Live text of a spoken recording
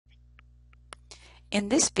In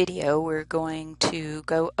this video, we're going to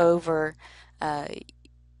go over uh,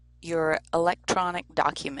 your electronic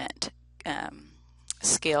document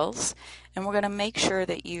skills, and we're going to make sure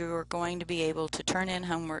that you're going to be able to turn in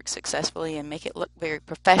homework successfully and make it look very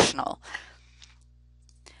professional.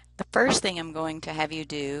 The first thing I'm going to have you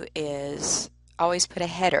do is always put a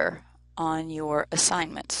header on your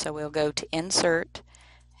assignment. So we'll go to Insert,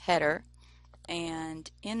 Header, and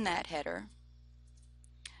in that header,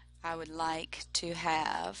 I would like to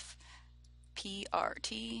have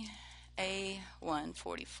PRT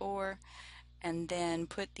A144 and then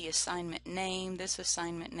put the assignment name. This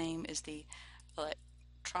assignment name is the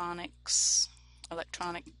electronic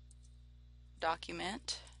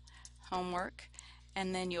document homework,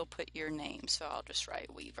 and then you'll put your name. So I'll just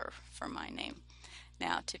write Weaver for my name.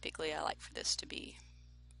 Now typically I like for this to be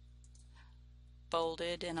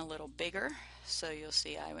bolded and a little bigger, so you'll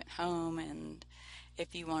see I went home, and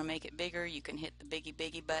if you want to make it bigger, you can hit the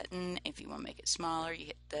biggie button. If you want to make it smaller, you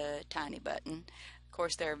hit the tiny button. Of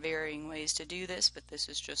course, there are varying ways to do this, but this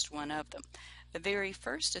is just one of them. The very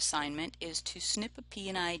first assignment is to snip a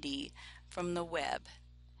PID from the web.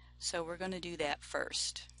 So we're going to do that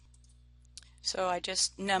first. So I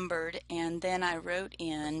just numbered, and then I wrote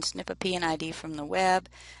in snip a PID from the web,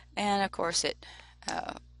 and of course it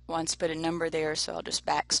wants to put a number there, so I'll just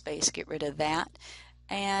backspace, get rid of that.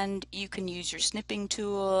 And you can use your snipping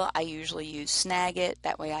tool. I usually use Snagit,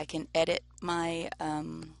 that way I can edit my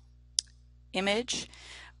image,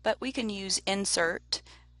 but we can use Insert,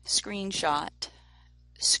 Screenshot,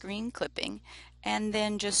 Screen Clipping, and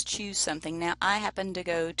then just choose something. Now I happen to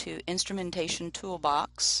go to Instrumentation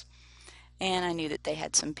Toolbox, and I knew that they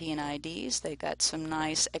had some PIDs. They got some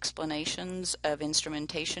nice explanations of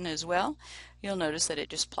instrumentation as well. You'll notice that it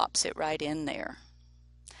just plops it right in there.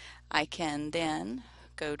 I can then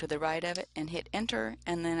go to the right of it and hit enter,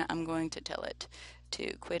 and then I'm going to tell it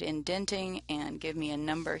to quit indenting and give me a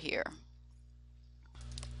number here.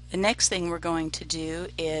 The next thing we're going to do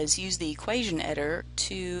is use the equation editor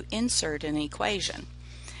to insert an equation.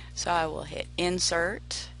 So I will hit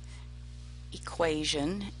insert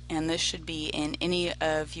equation, and this should be in any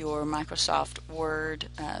of your Microsoft Word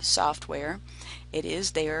software. It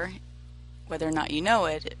is there. Whether or not you know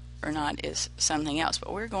it or not is something else,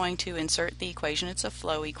 but we're going to insert the equation. It's a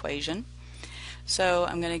flow equation. So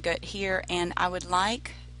I'm going to go here, and I would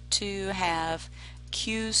like to have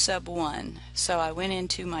Q sub 1. So I went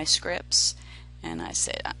into my scripts and I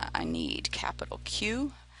said I need capital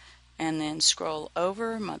Q, and then scroll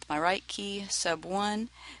over with my right key, sub 1,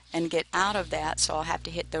 and get out of that, so I'll have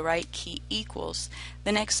to hit the right key equals.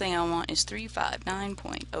 The next thing I want is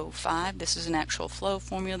 359.05. This is an actual flow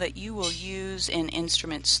formula that you will use in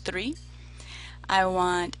Instruments 3. I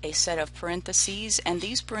want a set of parentheses, and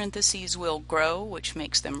these parentheses will grow, which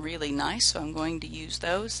makes them really nice, so I'm going to use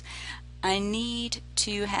those. I need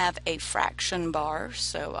to have a fraction bar,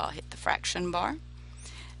 so I'll hit the fraction bar.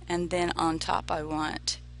 And then on top I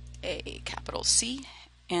want a capital C.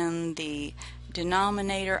 In the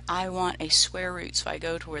denominator I want a square root, so I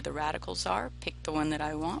go to where the radicals are, pick the one that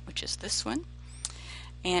I want, which is this one,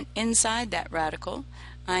 and inside that radical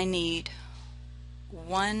I need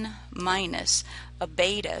 1 minus a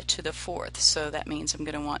beta to the fourth, so that means I'm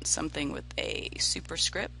going to want something with a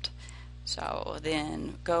superscript. So I'll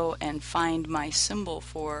then go and find my symbol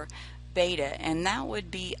for beta, and that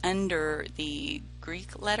would be under the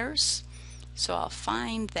Greek letters. So I'll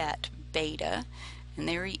find that beta, and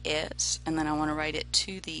there he is, and then I want to write it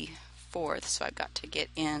to the fourth, so I've got to get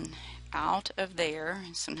in out of there.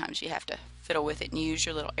 Sometimes you have to fiddle with it and use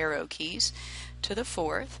your little arrow keys to the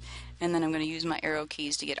fourth, and then I'm going to use my arrow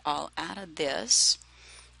keys to get all out of this.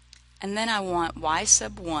 And then I want Y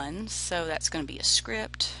sub 1, so that's going to be a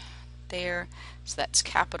script there, so that's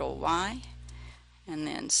capital Y, and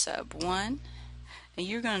then sub 1. And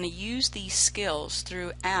you're going to use these skills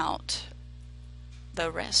throughout the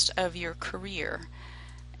rest of your career,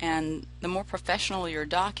 and the more professional your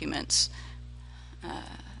documents,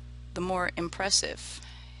 the more impressive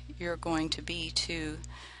you're going to be to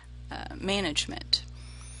management.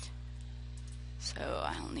 So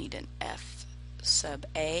I'll need an F sub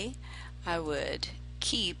A. I would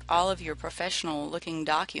keep all of your professional looking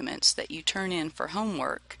documents that you turn in for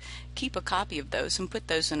homework, keep a copy of those and put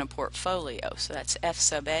those in a portfolio. So that's F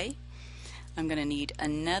sub A. I'm going to need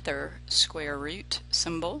another square root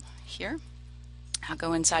symbol here. I'll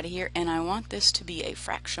go inside of here, and I want this to be a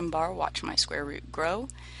fraction bar. Watch my square root grow.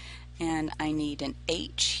 And I need an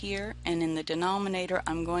H here, and in the denominator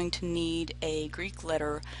I'm going to need a Greek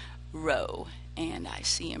letter rho, and I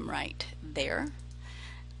see him right there.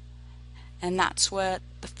 And that's what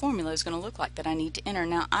the formula is going to look like that I need to enter.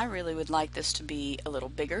 Now I really would like this to be a little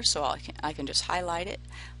bigger, so I can just highlight it.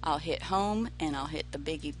 I'll hit home and I'll hit the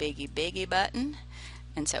biggie button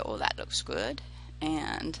and say, oh, that looks good.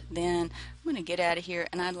 And then I'm going to get out of here,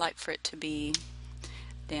 and I'd like for it to be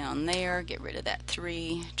down there. Get rid of that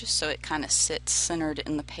 3 just so it kind of sits centered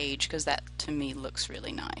in the page, because that to me looks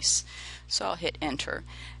really nice. So I'll hit enter,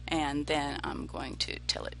 and then I'm going to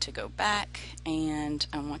tell it to go back, and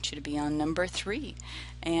I want you to be on number 3.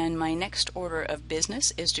 And my next order of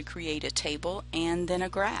business is to create a table and then a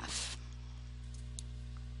graph.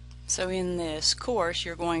 So in this course,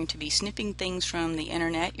 you're going to be snipping things from the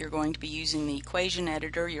internet, you're going to be using the equation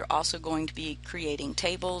editor, you're also going to be creating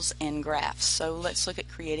tables and graphs. So let's look at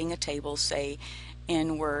creating a table, say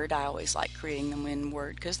in Word. I always like creating them in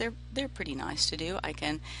Word because they're pretty nice to do. I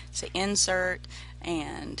can say insert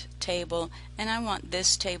and table, and I want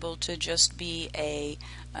this table to just be a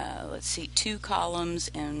let's see, 2 columns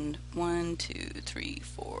and 1, 2, 3,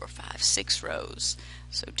 4, 5, 6 rows.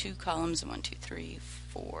 So 2 columns and 1, 2, 3,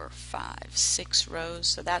 4, 5, 6 rows.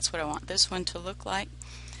 So that's what I want this one to look like.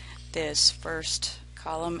 This first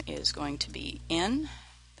column is going to be in,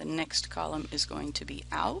 the next column is going to be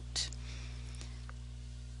out,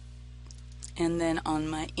 and then on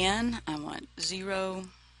my in I want 0,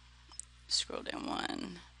 scroll down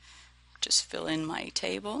 1, just fill in my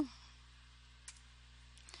table,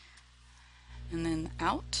 and then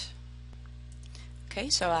out. Okay,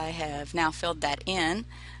 so I have now filled that in.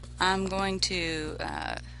 I'm going to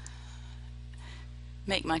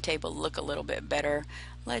make my table look a little bit better.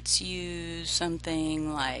 Let's use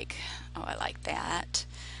something like, oh, I like that,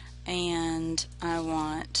 and I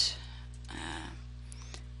want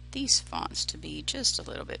these fonts to be just a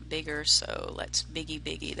little bit bigger, so let's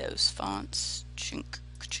biggie those fonts, chink,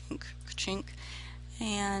 chink, chink,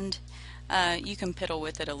 and you can piddle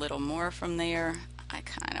with it a little more from there. I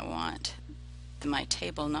kind of want my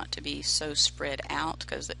table not to be so spread out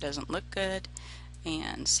because it doesn't look good,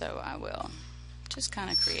 and so I will just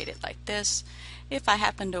kind of create it like this. If I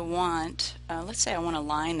happen to want, let's say I want a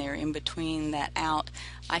line there in between that out,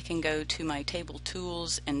 I can go to my table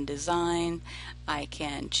tools and design. I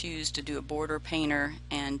can choose to do a border painter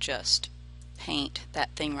and just paint that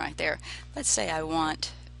thing right there. Let's say I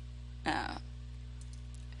want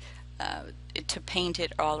to paint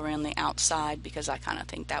it all around the outside because I kind of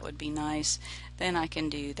think that would be nice. Then I can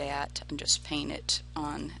do that and just paint it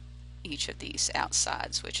on each of these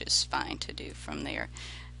outsides, which is fine to do from there.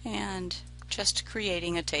 And just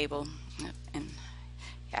creating a table, and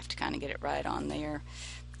you have to kind of get it right on there.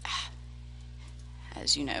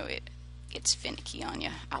 As you know, it gets finicky on you.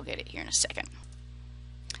 I'll get it here in a second.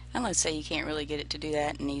 And let's say you can't really get it to do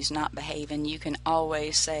that and he's not behaving, you can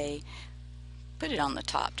always say put it on the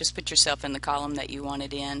top. Just put yourself in the column that you want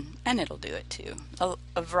it in, and it'll do it too.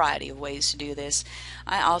 A variety of ways to do this.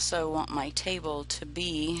 I also want my table to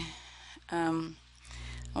be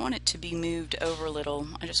I want it to be moved over a little.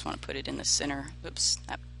 I just want to put it in the center. Oops,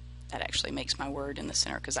 that actually makes my word in the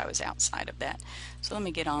center because I was outside of that. So let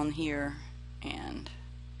me get on here and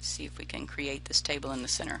see if we can create this table in the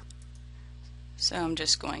center. So I'm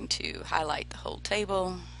just going to highlight the whole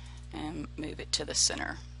table and move it to the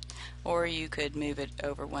center. Or you could move it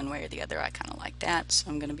over one way or the other. I kind of like that, so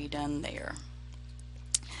I'm going to be done there.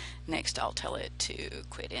 Next, I'll tell it to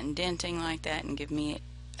quit indenting like that and give me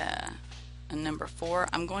a number 4.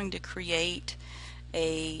 I'm going to create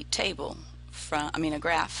a table a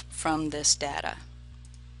graph from this data.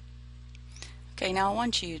 Okay, now I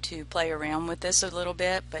want you to play around with this a little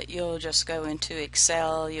bit, but you'll just go into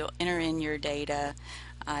Excel, you'll enter in your data.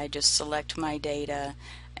 I just select my data,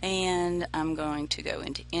 and I'm going to go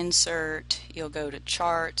into Insert. You'll go to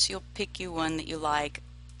Charts. You'll pick you one that you like.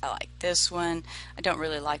 I like this one. I don't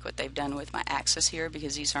really like what they've done with my axis here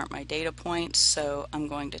because these aren't my data points, so I'm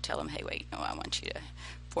going to tell them, hey, wait, no, I want you to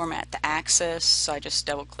format the axis. So I just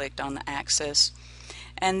double clicked on the axis,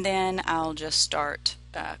 and then I'll just start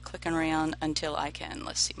clicking around until I can,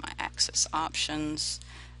 let's see, my axis options,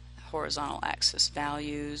 horizontal axis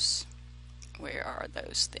values. Where are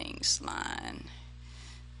those things? Line.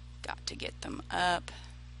 Got to get them up.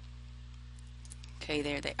 Okay,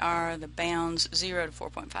 there they are, the bounds 0 to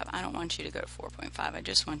 4.5. I don't want you to go to 4.5, I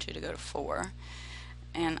just want you to go to 4.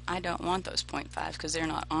 And I don't want those 0.5s because they're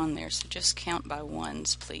not on there, so just count by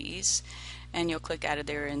ones, please. And you'll click out of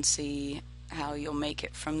there and see how you'll make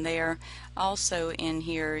it from there. Also in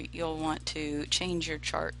here, you'll want to change your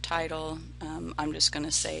chart title. I'm just going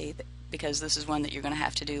to say that because this is one that you're going to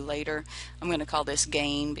have to do later, I'm going to call this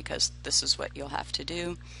gain because this is what you'll have to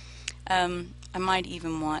do. I might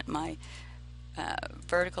even want my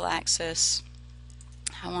vertical axis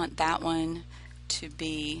I want that one to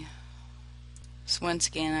be, so once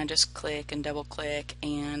again I just click and double click,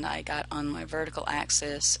 and I got on my vertical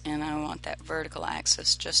axis, and I want that vertical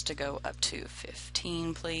axis just to go up to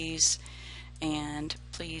 15, please, and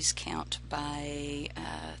please count by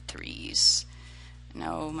threes.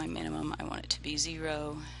 No, my minimum, I want it to be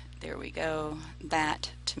 0. There we go.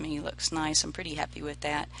 That to me looks nice. I'm pretty happy with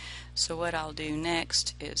that. So what I'll do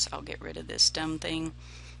next is I'll get rid of this dumb thing.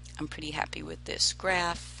 I'm pretty happy with this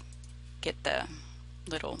graph. Get the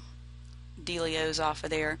little dealios off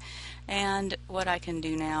of there, and what I can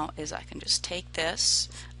do now is I can just take this.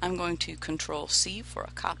 I'm going to Control C for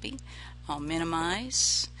a copy. I'll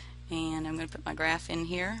minimize, and I'm going to put my graph in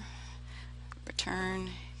here.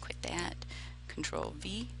 Return, quit that, Control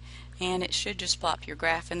V, and it should just plop your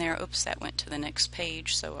graph in there. Oops, that went to the next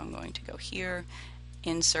page, so I'm going to go here,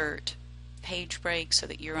 insert page break so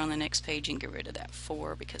that you're on the next page, and get rid of that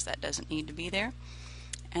 4 because that doesn't need to be there,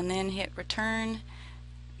 and then hit return,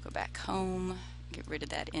 go back home, get rid of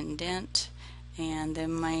that indent, and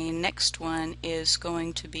then my next one is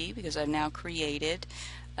going to be, because I've now created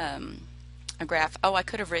a graph. Oh, I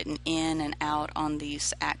could have written in and out on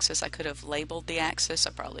these axis. I could have labeled the axis. I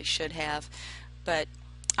probably should have, but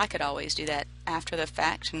I could always do that after the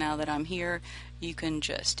fact. Now that I'm here, you can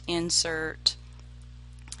just insert,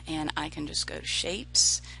 and I can just go to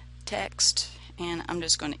shapes, text, and I'm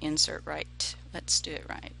just going to insert right, let's do it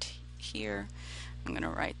right here. I'm going to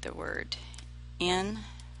write the word in,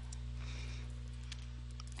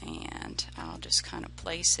 and I'll just kind of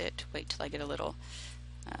place it, wait till I get a little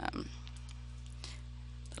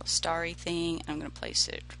little starry thing. I'm going to place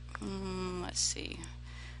it, let's see,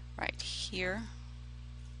 right here,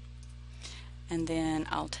 and then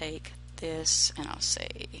I'll take this and I'll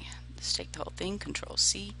say, let's take the whole thing, Control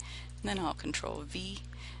C, and then I'll Control V,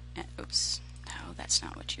 and oops, no, that's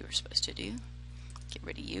not what you were supposed to do. Get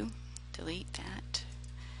rid of you. Delete that,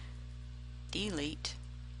 delete,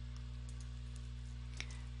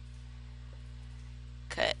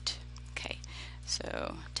 cut. Okay,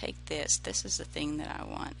 so take this. This is the thing that I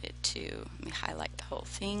want it to. Let me highlight the whole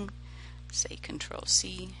thing. Say Control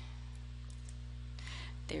C.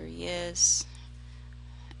 There he is,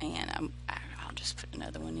 and I'll just put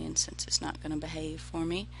another one in since it's not going to behave for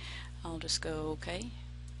me. I'll just go okay,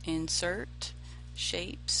 insert.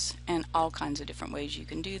 Shapes, and all kinds of different ways you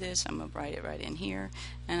can do this. I'm going to write it right in here,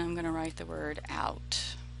 and I'm going to write the word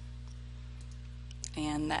out,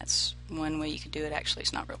 and that's one way you could do it. Actually,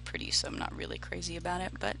 it's not real pretty, so I'm not really crazy about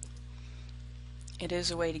it, but it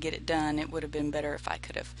is a way to get it done. It would have been better if I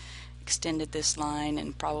could have extended this line,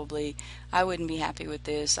 and probably I wouldn't be happy with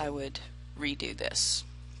this. I would redo this,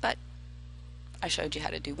 but I showed you how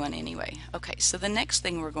to do one anyway. Okay, so the next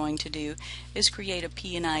thing we're going to do is create a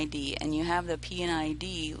P&ID, and you have the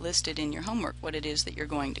P&ID listed in your homework, what it is that you're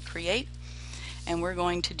going to create. And we're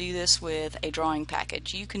going to do this with a drawing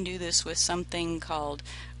package. You can do this with something called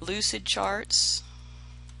Lucidcharts,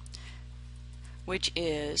 which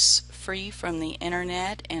is free from the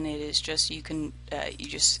internet, and it is just, you can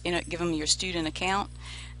give them your student account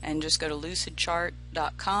and just go to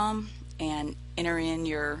lucidchart.com and enter in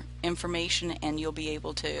your information, and you'll be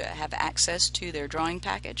able to have access to their drawing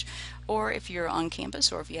package. Or if you're on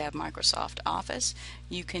campus, or if you have Microsoft Office,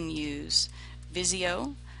 you can use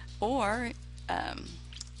Visio, or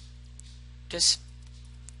just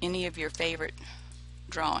any of your favorite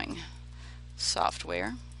drawing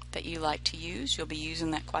software that you like to use. You'll be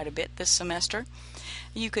using that quite a bit this semester.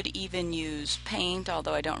 You could even use Paint,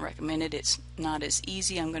 although I don't recommend it. It's not as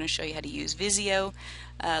easy. I'm going to show you how to use Visio.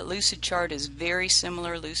 Lucidchart is very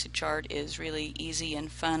similar. Lucidchart is really easy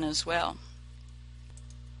and fun as well.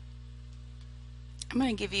 I'm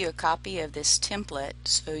going to give you a copy of this template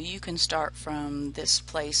so you can start from this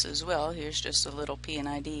place as well. Here's just a little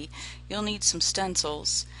P&ID. You'll need some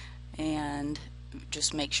stencils, and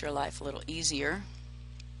just makes your life a little easier.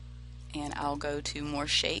 And I'll go to more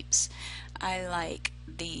shapes. I like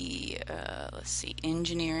the let's see,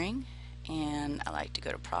 engineering, and I like to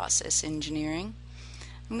go to process engineering.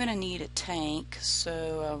 I'm going to need a tank,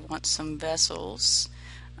 so I want some vessels.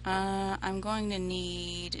 I'm going to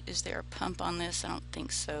need, is there a pump on this? I don't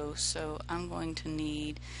think so. So I'm going to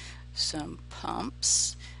need some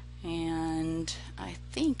pumps, and I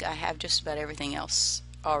think I have just about everything else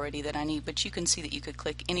already that I need, but you can see that you could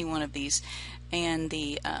click any one of these, and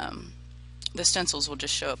the stencils will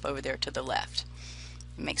just show up over there to the left.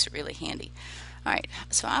 It makes it really handy. Alright,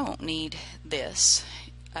 so I won't need this.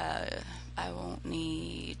 I won't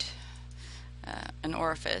need an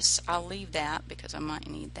orifice. I'll leave that because I might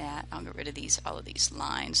need that. I'll get rid of all of these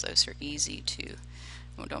lines. Those are easy to,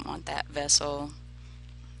 we don't want that vessel,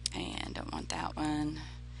 and don't want that one.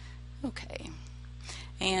 Okay,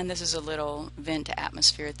 and this is a little vent to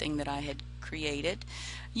atmosphere thing that I had created.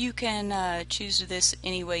 You can choose this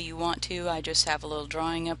any way you want to. I just have a little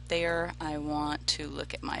drawing up there. I want to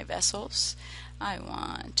look at my vessels. I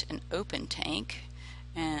want an open tank,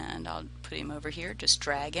 and I'll put him over here, just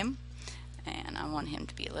drag him, and I want him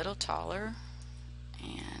to be a little taller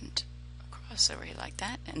and across over here like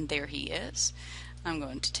that, and there he is. I'm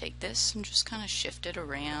going to take this and just kind of shift it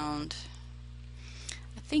around.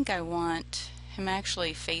 I think I want him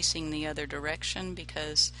actually facing the other direction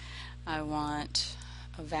because I want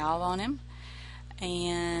a valve on him,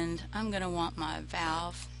 and I'm going to want my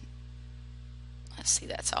valve, let's see,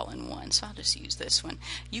 that's all in one, so I'll just use this one.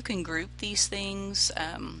 You can group these things,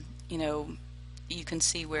 you know, you can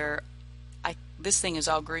see where this thing is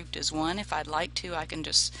all grouped as one. If I'd like to, I can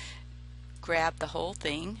just grab the whole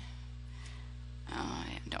thing.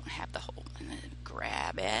 I don't have the whole,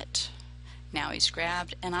 grab it. Now he's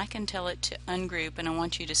grabbed, and I can tell it to ungroup, and I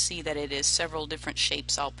want you to see that it is several different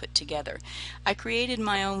shapes all put together. I created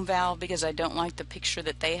my own valve because I don't like the picture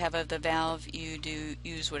that they have of the valve. You do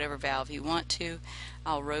use whatever valve you want to.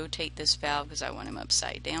 I'll rotate this valve because I want him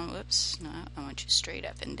upside down. Whoops, no, I want you straight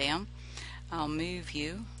up and down. I'll move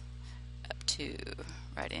you up to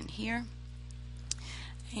right in here,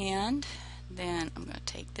 and then I'm going to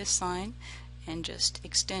take this line and just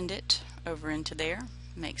extend it over into there.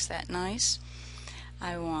 Makes that nice.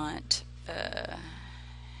 I want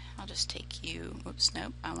I'll just take you, whoops,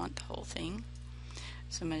 nope, I want the whole thing,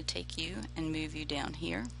 so I'm going to take you and move you down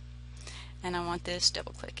here, and I want this,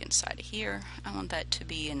 double click inside of here. I want that to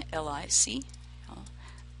be an LIC.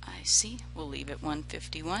 We'll leave it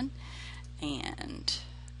 151, and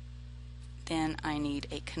then I need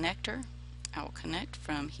a connector. I will connect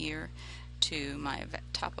from here to my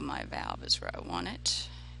top of my valve is where I want it.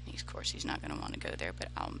 Of course, he's not going to want to go there, but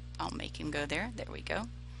I'll make him go there. There we go.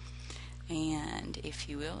 And if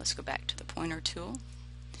you will, let's go back to the pointer tool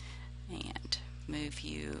and move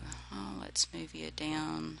you, let's move you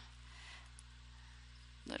down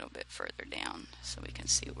a little bit further down so we can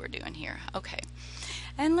see what we're doing here. Okay,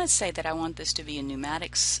 and let's say that I want this to be a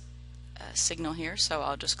pneumatics signal here, so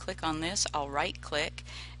I'll just click on this, I'll right click,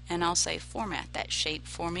 and I'll say format that shape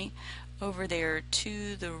for me. Over there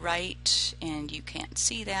to the right, and you can't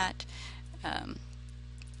see that,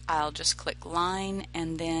 I'll just click line,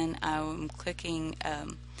 and then I'm clicking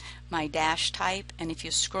my dash type, and if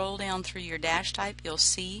you scroll down through your dash type, you'll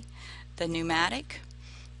see the pneumatic,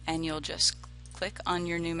 and you'll just click on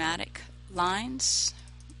your pneumatic lines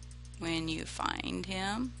when you find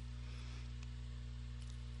him.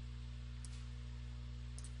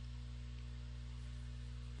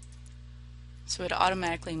 So it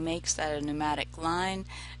automatically makes that a pneumatic line.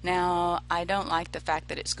 Now, I don't like the fact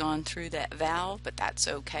that it's gone through that valve, but that's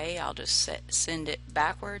okay. I'll just send it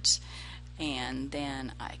backwards, and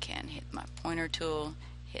then I can hit my pointer tool,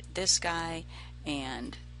 hit this guy,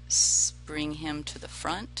 and bring him to the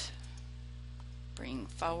front, bring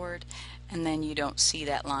forward, and then you don't see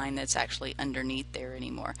that line that's actually underneath there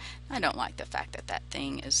anymore. I don't like the fact that that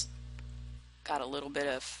thing is got a little bit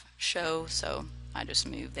of show, so I just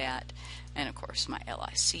move that. And of course my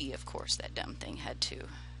LIC, of course that dumb thing had to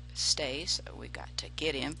stay, so we got to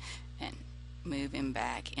get him and move him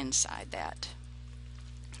back inside that.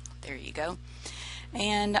 There you go.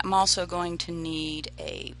 And I'm also going to need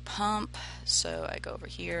a pump, so I go over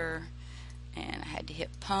here and I had to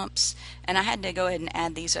hit pumps, and I had to go ahead and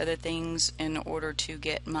add these other things in order to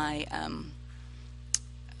get my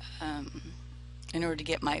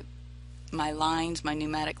my lines, my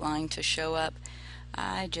pneumatic line to show up.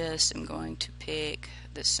 I just am going to pick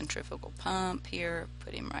the centrifugal pump here,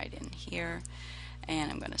 put him right in here, and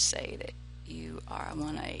I'm going to say that I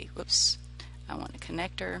want a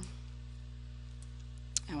connector.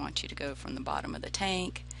 I want you to go from the bottom of the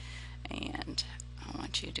tank, and I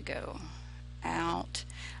want you to go out.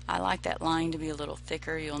 I like that line to be a little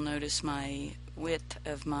thicker. You'll notice my width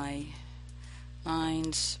of my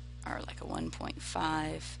lines are like a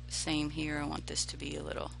 1.5. Same here, I want this to be a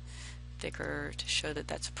little thicker to show that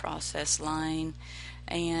that's a process line,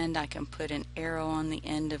 and I can put an arrow on the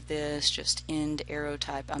end of this, just end arrow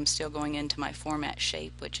type. I'm still going into my format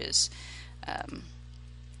shape, which is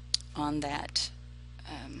on that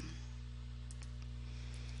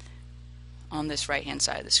on this right hand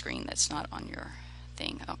side of the screen that's not on your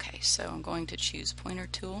thing. Okay, so I'm going to choose pointer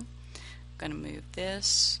tool. I'm going to move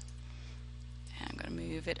this, and I'm going to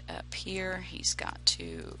move it up here. He's got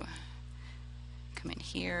to come in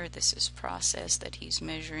here. This is process that he's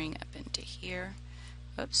measuring up into here.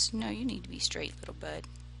 Oops, no, you need to be straight, little bud.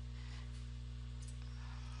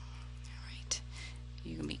 Alright,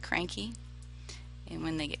 you can be cranky And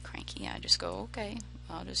when they get cranky, I just go, okay,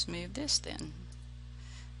 I'll just move this then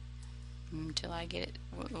until I get it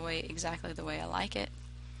exactly the way I like it.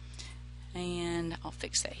 And I'll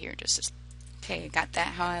fix that here okay, I got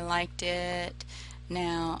that how I liked it.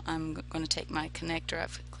 Now I'm going to take my connector.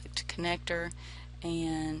 I've clicked connector,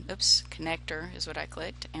 and oops, connector is what I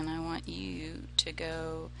clicked, and I want you to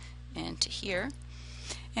go into here.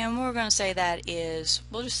 And we're going to say that is,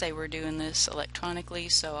 we'll just say we're doing this electronically,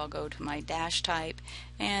 so I'll go to my dash type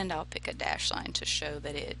and I'll pick a dash line to show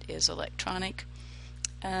that it is electronic.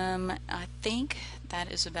 I think that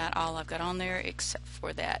is about all I've got on there, except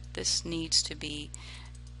for that this needs to be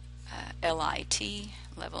LIT,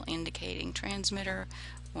 level indicating transmitter,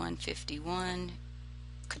 151,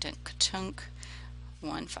 Katunk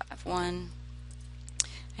 151,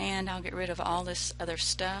 and I'll get rid of all this other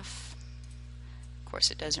stuff. Of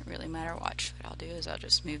course, it doesn't really matter. Watch, what I'll do is I'll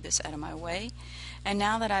just move this out of my way. And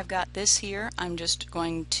now that I've got this here, I'm just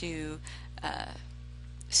going to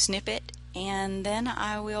snip it, and then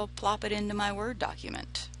I will plop it into my Word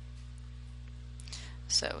document.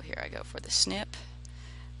 So here I go for the snip,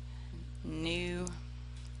 new,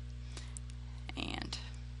 and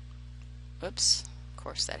whoops, of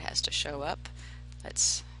course that has to show up.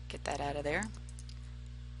 Let's get that out of there.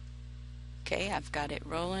 Okay, I've got it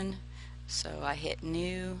rolling. So I hit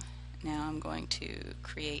new. Now I'm going to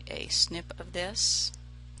create a snip of this.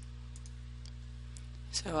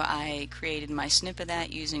 So I created my snip of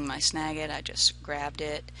that using my Snagit. I just grabbed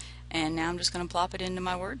it, and now I'm just going to plop it into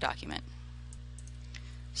my Word document.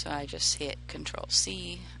 So I just hit Control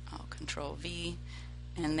C, I'll Control V,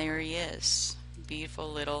 and there he is. Beautiful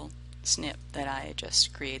little snip that I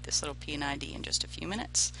just created, this little PNID in just a few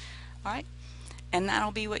minutes. Alright. And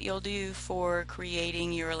that'll be what you'll do for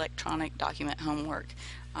creating your electronic document homework.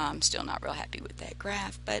 I'm still not real happy with that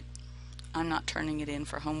graph, but I'm not turning it in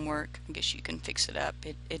for homework. I guess you can fix it up.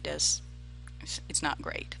 It's not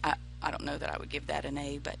great. I don't know that I would give that an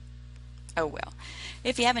A, but oh well.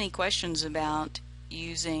 If you have any questions about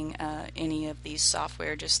using any of these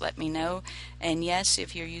software, just let me know. And yes,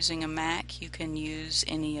 if you're using a Mac, you can use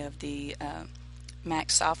any of the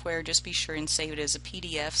Mac software. Just be sure and save it as a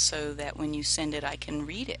PDF so that when you send it I can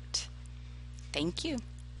read it. Thank you.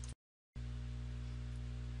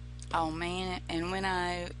 Oh man, and when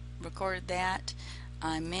I recorded that,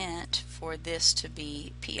 I meant for this to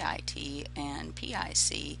be PIT and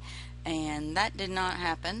PIC, and that did not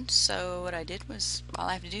happen. So what I did was, all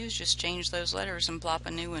I have to do is just change those letters and plop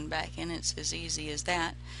a new one back in. It's as easy as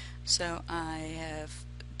that. So I have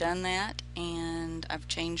done that, and I've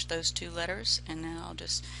changed those two letters, and now I'll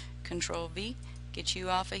just Control V, get you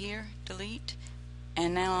off of here, delete,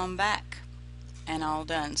 and now I'm back and all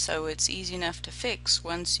done. So it's easy enough to fix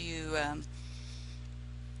once you've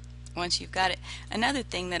got it. Another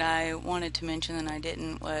thing that I wanted to mention and I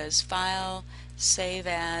didn't was File, Save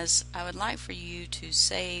As. I would like for you to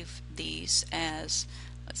save these as,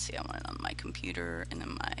 let's see, I want it on my computer and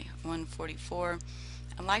then my 144.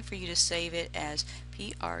 I'd like for you to save it as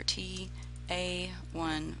PRT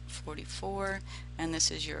A144, and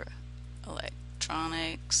this is your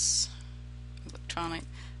electronic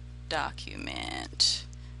document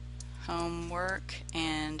homework,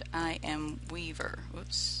 and I am Weaver.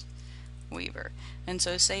 Weaver. And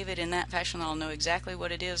so save it in that fashion. I'll know exactly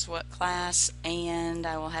what it is, what class, and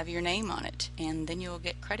I will have your name on it, and then you'll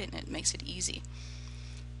get credit, and it makes it easy.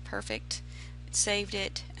 Perfect. Saved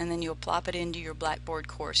it, and then you'll plop it into your Blackboard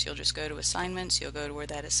course. You'll just go to assignments, you'll go to where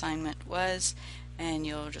that assignment was, and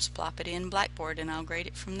you'll just plop it in Blackboard, and I'll grade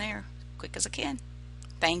it from there quick as I can.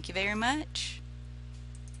 Thank you very much.